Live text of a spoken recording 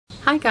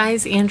Hi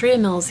guys, Andrea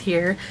Mills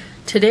here.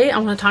 Today I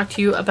want to talk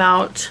to you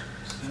about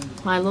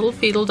my little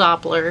fetal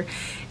Doppler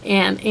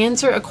and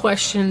answer a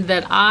question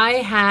that I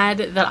had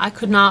that I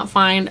could not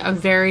find a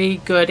very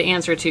good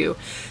answer to.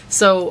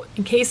 So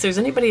in case there's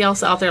anybody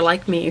else out there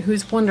like me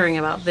who's wondering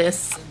about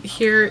this,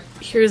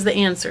 here's the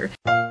answer.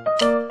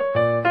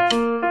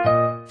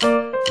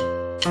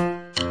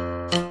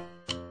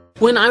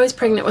 When I was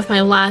pregnant with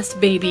my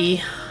last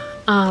baby,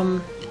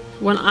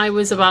 when I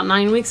was about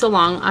 9 weeks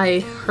along, I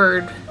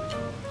heard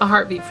a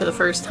heartbeat for the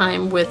first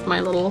time with my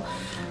little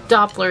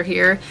Doppler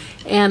here,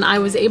 and I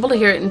was able to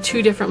hear it in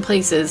 2 different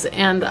places,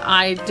 and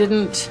I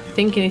didn't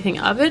think anything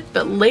of it.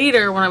 But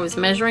later, when I was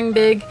measuring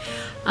Big,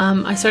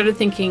 I started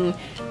thinking,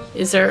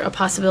 is there a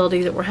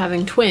possibility that we're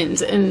having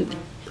twins? And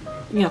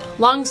you know,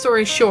 long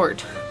story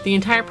short, the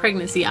entire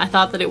pregnancy I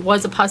thought that it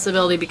was a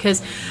possibility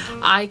because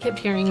I kept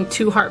hearing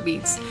 2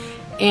 heartbeats,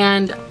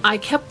 and I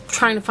kept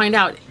trying to find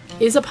out,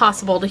 is it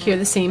possible to hear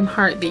the same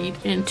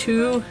heartbeat in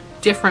 2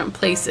 different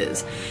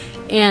places?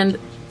 And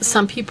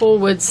some people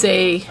would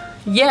say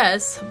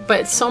yes,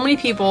 but so many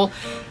people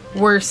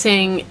were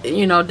saying,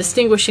 you know,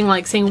 distinguishing,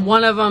 like saying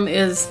one of them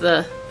is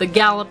the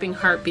galloping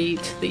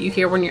heartbeat that you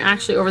hear when you're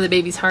actually over the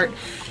baby's heart,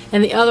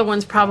 and the other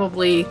one's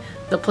probably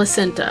the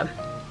placenta.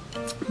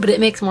 But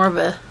it makes more of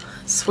a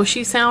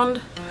swishy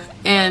sound,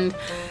 and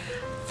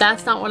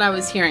that's not what I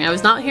was hearing. I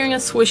was not hearing a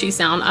swishy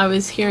sound. I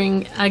was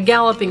hearing a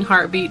galloping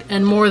heartbeat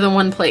in more than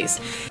one place.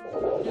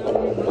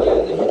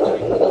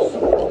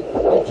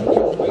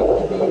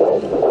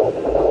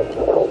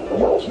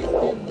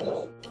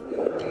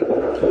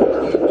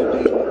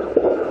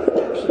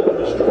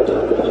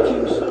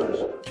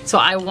 So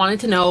I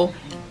wanted to know,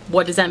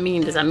 what does that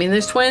mean? Does that mean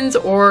there's twins,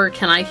 or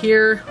can I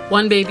hear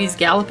one baby's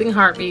galloping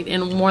heartbeat in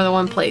more than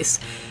one place?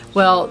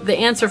 Well, the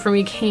answer for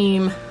me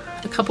came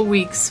a couple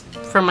weeks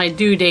from my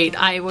due date.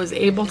 I was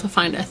able to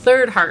find a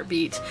 3rd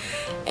heartbeat,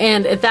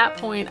 and at that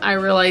point I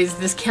realized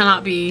this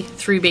cannot be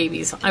 3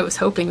 babies. I was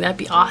hoping that'd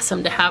be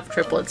awesome to have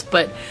triplets,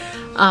 but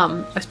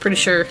I was pretty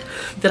sure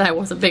that I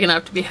wasn't big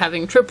enough to be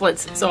having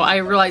triplets, so I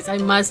realized I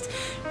must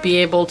be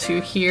able to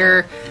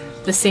hear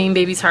the same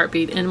baby's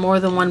heartbeat in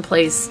more than one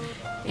place.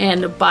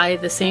 And by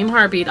the same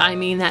heartbeat, I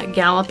mean that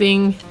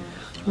galloping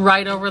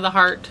right over the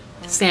heart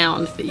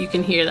sound that you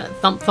can hear, that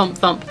thump thump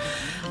thump.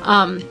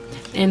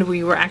 And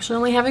we were actually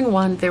only having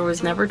 1. There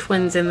was never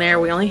twins in there.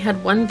 We only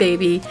had 1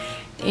 baby,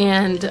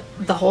 and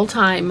the whole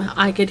time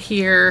I could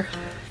hear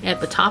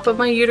at the top of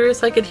my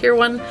uterus, I could hear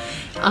one.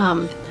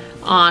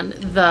 On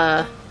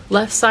the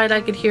left side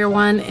I could hear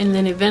one, and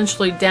then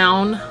eventually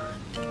down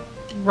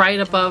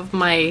right above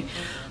my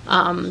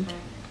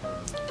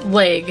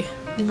leg,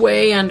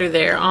 way under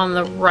there on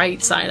the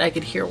right side, I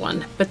could hear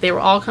one. But they were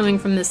all coming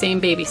from the same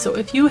baby. So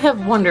if you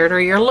have wondered,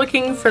 or you're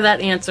looking for that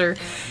answer,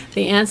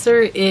 the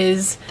answer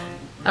is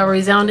a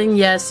resounding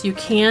yes. You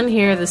can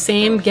hear the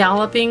same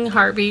galloping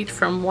heartbeat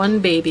from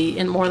 1 baby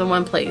in more than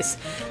one place.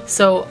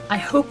 So I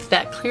hope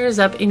that clears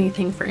up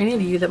anything for any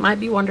of you that might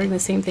be wondering the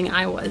same thing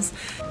I was.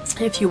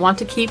 If you want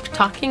to keep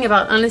talking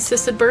about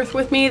unassisted birth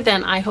with me,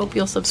 then I hope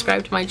you'll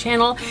subscribe to my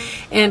channel.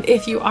 And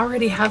if you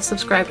already have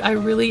subscribed, I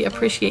really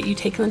appreciate you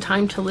taking the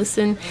time to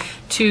listen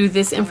to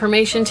this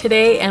information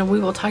today, and we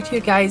will talk to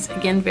you guys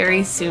again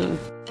very soon.